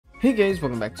Hey guys,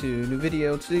 welcome back to a new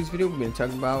video. Today's video we're going to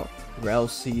talk about Rell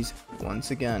sees once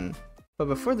again. But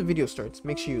before the video starts,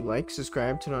 make sure you like,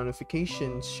 subscribe, turn on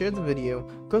notifications, share the video,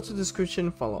 go to the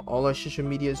description, follow all our social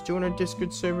medias, join our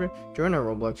Discord server, join our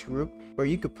Roblox group, where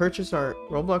you could purchase our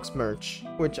Roblox merch,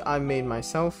 which I made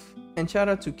myself. And shout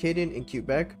out to Kaden and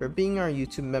Quebec for being our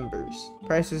YouTube members.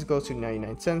 Prices go to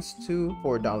 99 cents to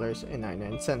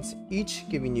 $4.99, each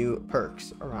giving you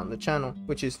perks around the channel,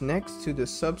 which is next to the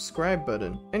subscribe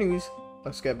button. Anyways,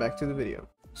 let's get back to the video.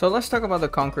 So let's talk about the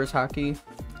Conqueror's hockey.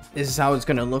 This is how it's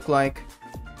gonna look like.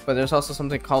 But there's also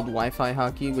something called Wi-Fi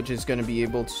hockey, which is gonna be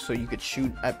able to, so you could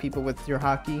shoot at people with your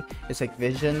hockey. It's like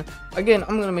vision. Again,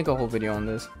 I'm gonna make a whole video on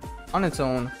this on its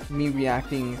own, me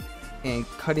reacting and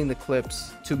cutting the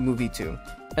clips to movie 2.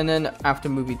 And then after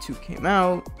movie 2 came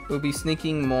out, we'll be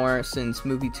sneaking more since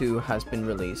movie 2 has been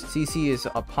released. CC is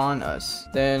upon us.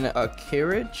 Then a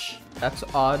carriage, that's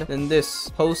odd. Then this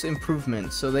post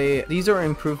improvements. So these are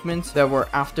improvements that were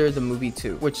after the movie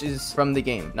 2, which is from the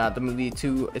game, not the movie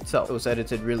 2 itself. It was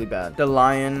edited really bad. The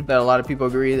lion, that a lot of people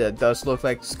agree that does look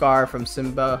like Scar from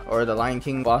Simba or the Lion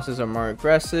King. Bosses are more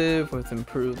aggressive with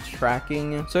improved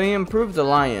tracking. So he improved the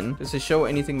lion. Does it show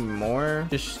anything more?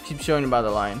 Just keep showing about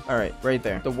the lion. All right, right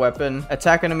there. The weapon,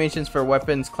 attack animations for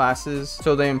weapons classes,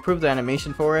 so they improved the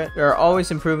animation for it. They're always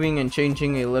improving and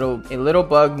changing. A little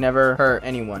bug never hurt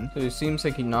anyone. So it seems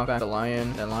like he knocked back the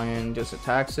lion just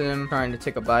attacks him, trying to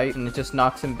take a bite, and it just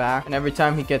knocks him back, and every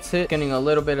time he gets hit, getting a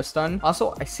little bit of stun.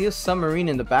 Also, I see a submarine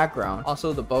in the background.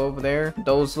 Also, the bow over there,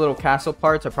 those little castle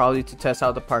parts are probably to test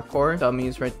out the parkour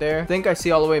dummies right there. I think I see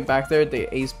all the way back there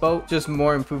the ace boat, just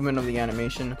more improvement of the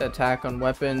animation. The attack on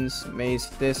weapons, mace,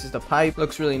 this is the pipe,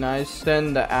 looks really nice.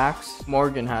 Then the axe,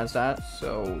 Morgan has that.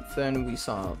 So then we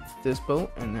saw this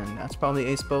boat, and then that's probably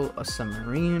ace boat, a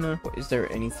submarine. Is there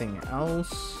anything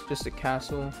else? Just a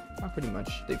castle. Not pretty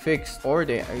much. They fixed, or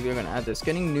they're gonna add this.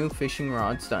 Getting new fishing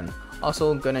rods done.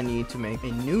 Also gonna need to make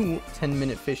a new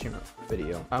 10-minute fishing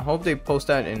video. I hope they post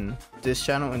that in this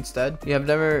channel instead. We have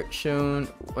never shown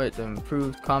what the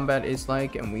improved combat is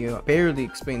like, and we barely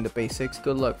explained the basics.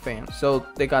 Good luck, fam. So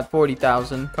they got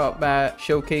 40,000 combat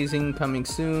showcasing coming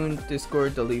soon.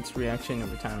 Discord deletes reaction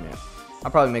every time. Yeah,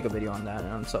 I'll probably make a video on that.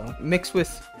 And so mixed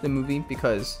with the movie,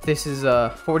 because this is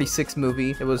a 46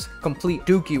 movie. It was complete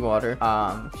dookie water.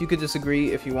 You could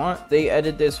disagree if you want. They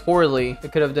edited this poorly. They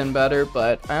could have done better,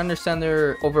 but I understand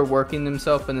they're overworking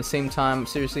themselves. But at the same time,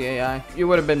 seriously, AI, you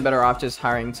would have been better off just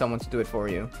hiring someone to do it for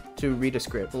you, to read a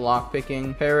script. Lock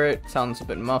picking, parrot sounds a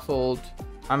bit muffled.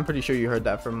 I'm pretty sure you heard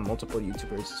that from multiple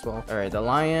YouTubers as well. All right, the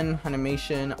lion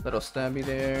animation, little stabby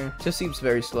there. Just seems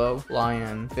very slow.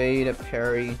 Lion, fade,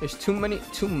 parry. There's too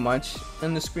much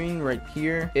on the screen right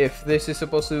here. If this is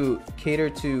supposed to cater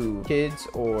to kids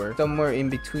or somewhere in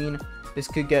between, this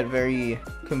could get very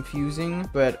confusing,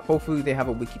 but hopefully they have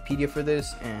a Wikipedia for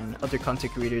this, and other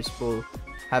content creators will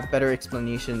have better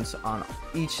explanations on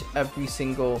every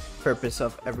single purpose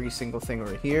of every single thing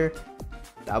right here.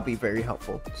 That'll be very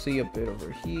helpful. See a bit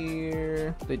over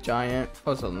here. The giant.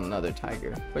 Oh, it's another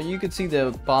tiger. But you can see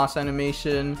the boss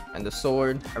animation and the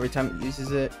sword every time it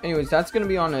uses it. Anyways, that's going to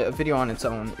be on a video on its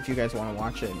own if you guys want to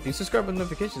watch it. You subscribe with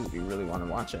notifications if you really want to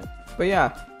watch it. But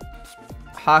yeah,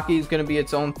 hockey is going to be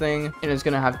its own thing, and it's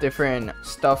going to have different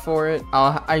stuff for it.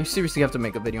 I seriously have to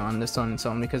make a video on this on its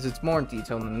own, because it's more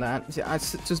detailed than that. I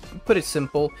just put it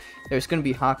simple. There's going to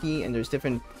be hockey, and there's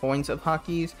different points of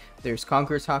hockeys. There's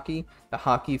Conqueror's hockey, the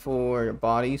hockey for your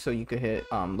body, so you could hit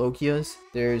Lokias.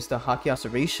 There's the hockey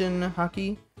observation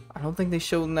hockey. I don't think they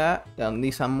showed that, at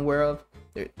least I'm aware of.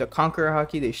 The Conqueror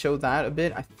hockey, they showed that a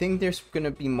bit. I think there's going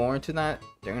to be more to that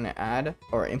they're going to add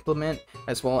or implement,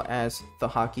 as well as the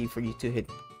hockey for you to hit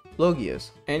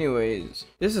Logias. Anyways,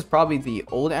 this is probably the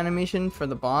old animation for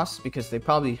the boss, because they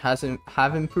probably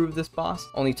have improved this boss.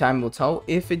 Only time will tell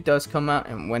if it does come out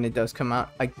and when it does come out.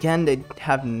 Again, they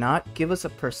have not give us a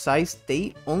precise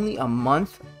date, only a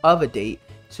month of a date,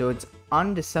 so it's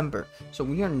on December. So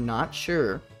we are not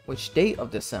sure which date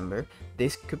of December.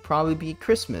 This could probably be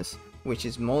Christmas, which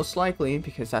is most likely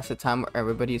because that's the time where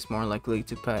everybody is more likely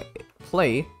to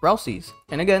play Rell sees.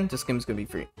 And again, this game is gonna be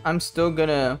free. I'm still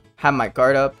gonna have my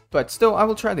guard up, but still I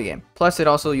will try the game. Plus it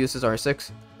also uses R6,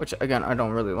 which again I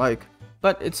don't really like,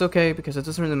 but it's okay because it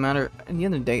doesn't really matter. At the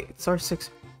end of the day, it's R6.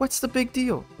 What's the big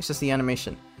deal? It's just the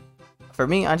animation. For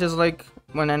me, I just like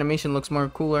when animation looks more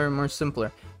cooler, more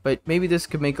simpler. But maybe this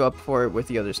could make up for it with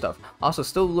the other stuff. Also,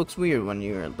 still looks weird when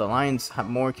the lions have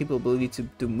more capability to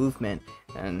do movement,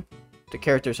 and the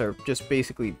characters are just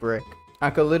basically brick. I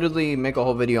could literally make a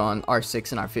whole video on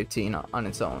R6 and R15 on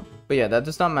its own. But yeah, that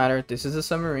does not matter. This is a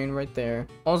submarine right there.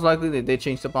 Most likely they did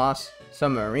change the boss.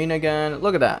 Submarine again.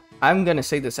 Look at that. I'm gonna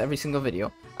say this every single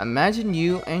video. Imagine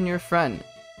you and your friend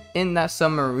in that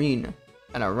submarine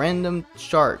and a random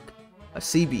shark, a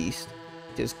sea beast,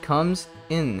 just comes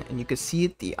in and you can see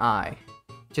it, the eye.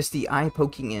 Just the eye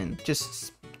poking in.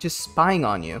 Just spying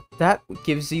on you. That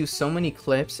gives you so many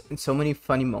clips and so many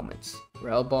funny moments.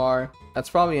 Rell bar, that's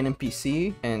probably an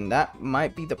NPC, and that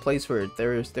might be the place where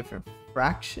there's different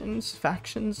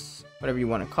factions, whatever you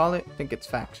want to call it. I think it's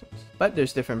factions, but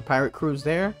there's different pirate crews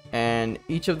there, and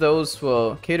each of those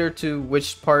will cater to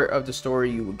which part of the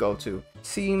story you would go to.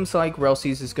 Seems like Rell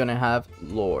Seas is gonna have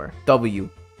lore.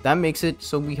 That makes it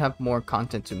so we have more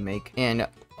content to make, and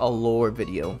a lore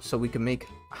video, so we can make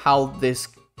how this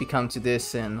become to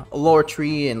this, and a lore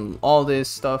tree and all this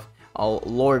stuff, a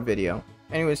lore video.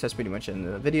 Anyways, that's pretty much the end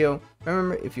of the video.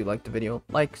 Remember, if you liked the video,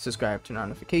 like, subscribe, turn on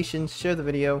notifications, share the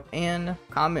video, and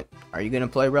comment. Are you gonna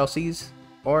play Rell Seas,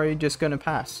 or are you just gonna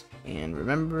pass? And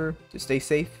remember to stay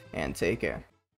safe and take care.